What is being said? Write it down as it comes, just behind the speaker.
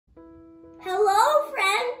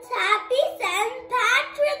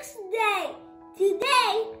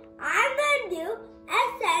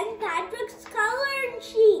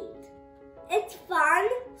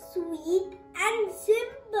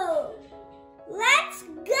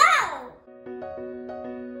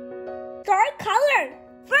4 colors.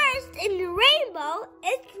 First in the rainbow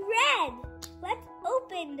is red. Let's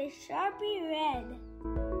open the Sharpie red.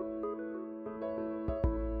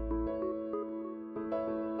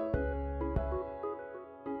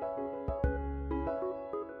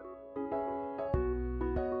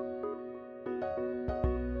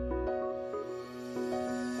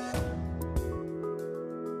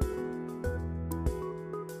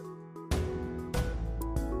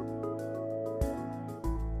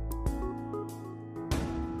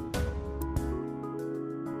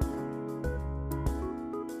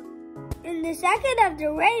 In the second of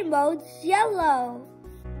the rainbow, it's yellow.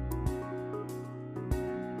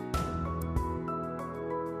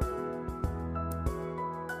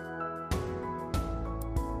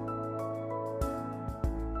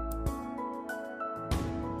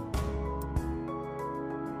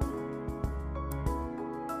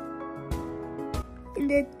 In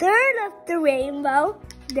the third of the rainbow,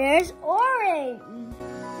 there's orange.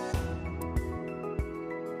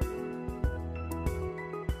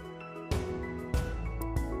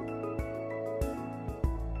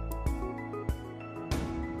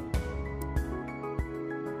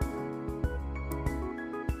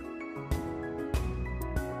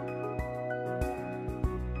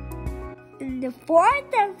 In the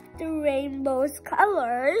fourth of the rainbow's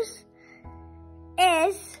colors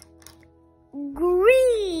is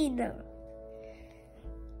green.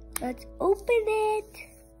 Let's open it.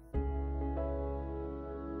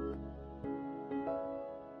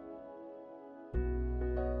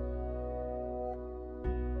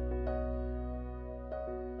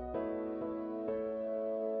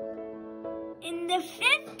 In the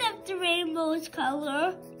fifth of the rainbow's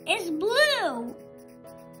color is blue.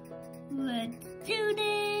 Let's do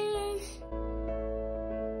this.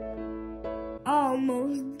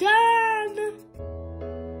 Almost done.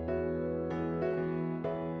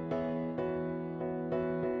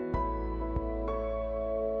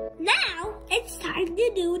 Now it's time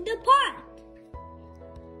to do the pot.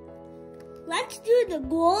 Let's do the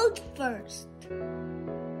gold first.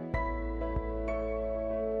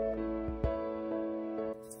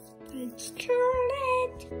 Let's turn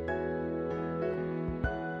it.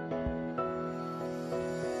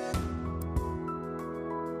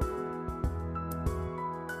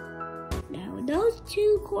 Those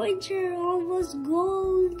 2 coins are almost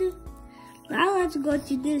gold. Now let's go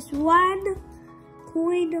to this 1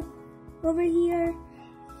 coin over here.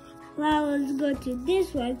 Now let's go to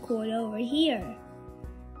this 1 coin over here.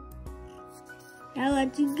 Now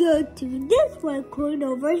let's go to this 1 coin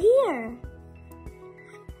over here.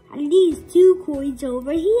 And these 2 coins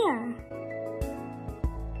over here.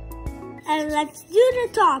 And let's do the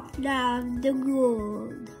top now of the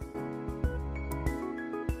gold.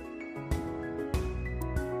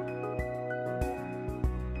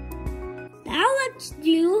 Now let's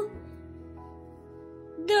do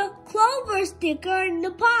the clover sticker in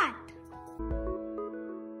the pot.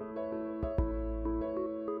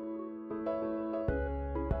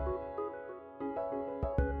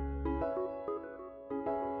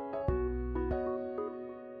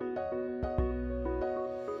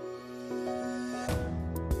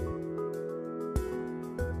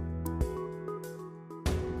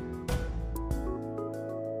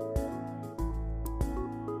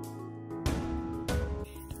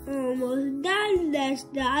 Almost done. That's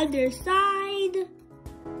the other side.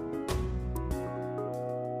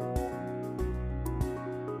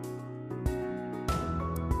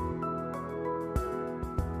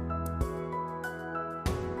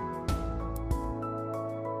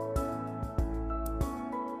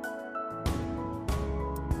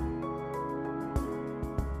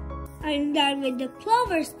 I'm done with the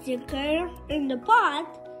clover sticker in the pot.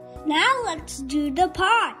 Now let's do the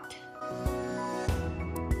pot.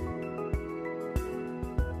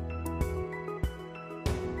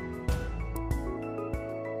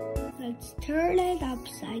 Let's turn it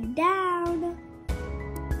upside down.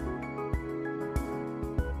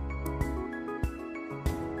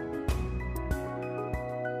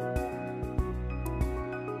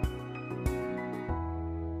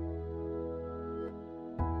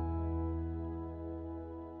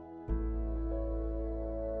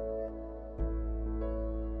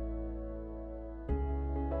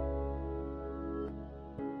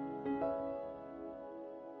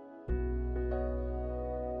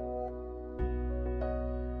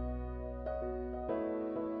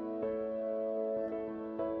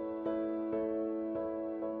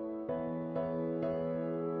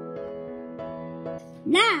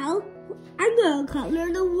 Now, I'm going to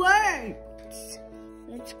color the words.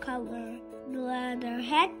 Let's color the letter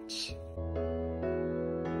H.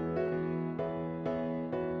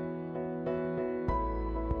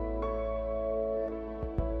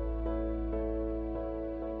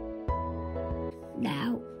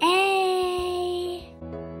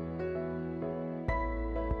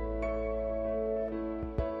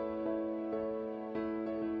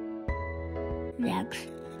 Next,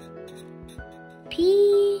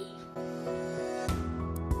 P.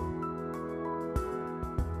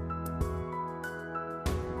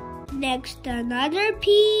 Next, another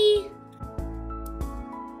P.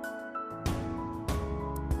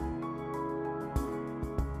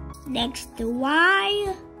 Next, the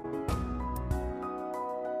Y.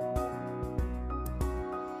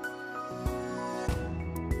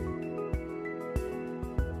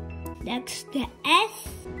 Next, the S.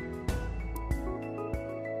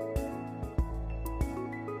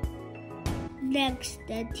 Next,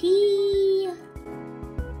 the T.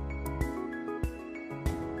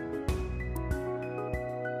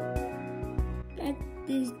 Next,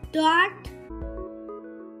 this dot.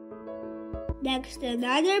 Next,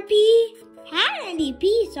 another P. How many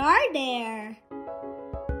P's are there?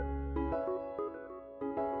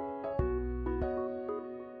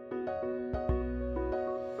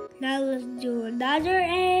 Now let's do another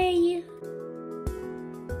A.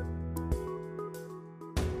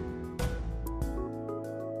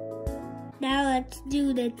 Now let's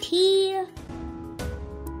do the T.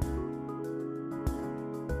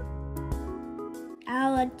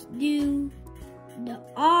 Now let's do the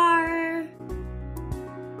R.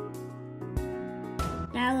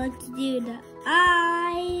 Now let's do the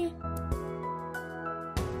I.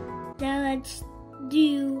 Now let's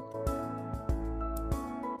do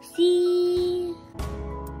C.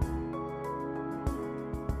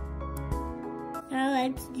 Now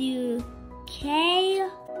let's do K.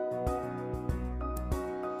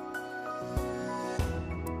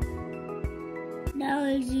 Now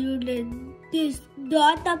let's do this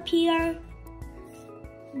dot up here.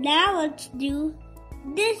 Now let's do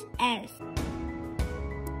this S.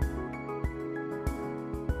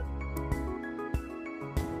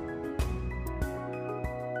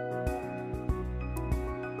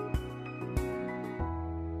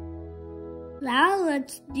 Now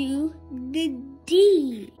let's do the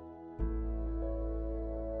D.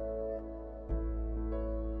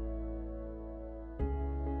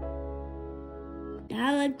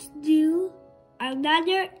 Now let's do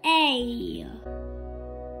another A.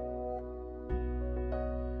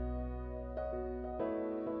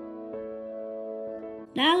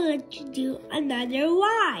 Now let's do another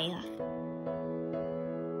Y.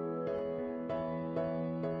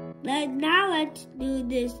 Now let's do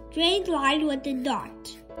this straight line with a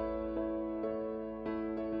dot.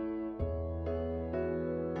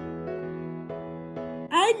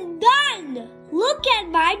 I'm done! Look at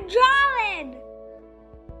my drawing!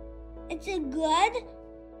 Is it good?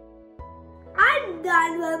 I'm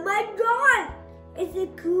done with my drawing. Is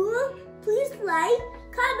it cool? Please like,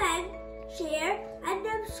 comment, share, and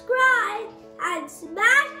subscribe. And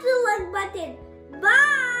smash the like button.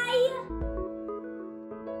 Bye!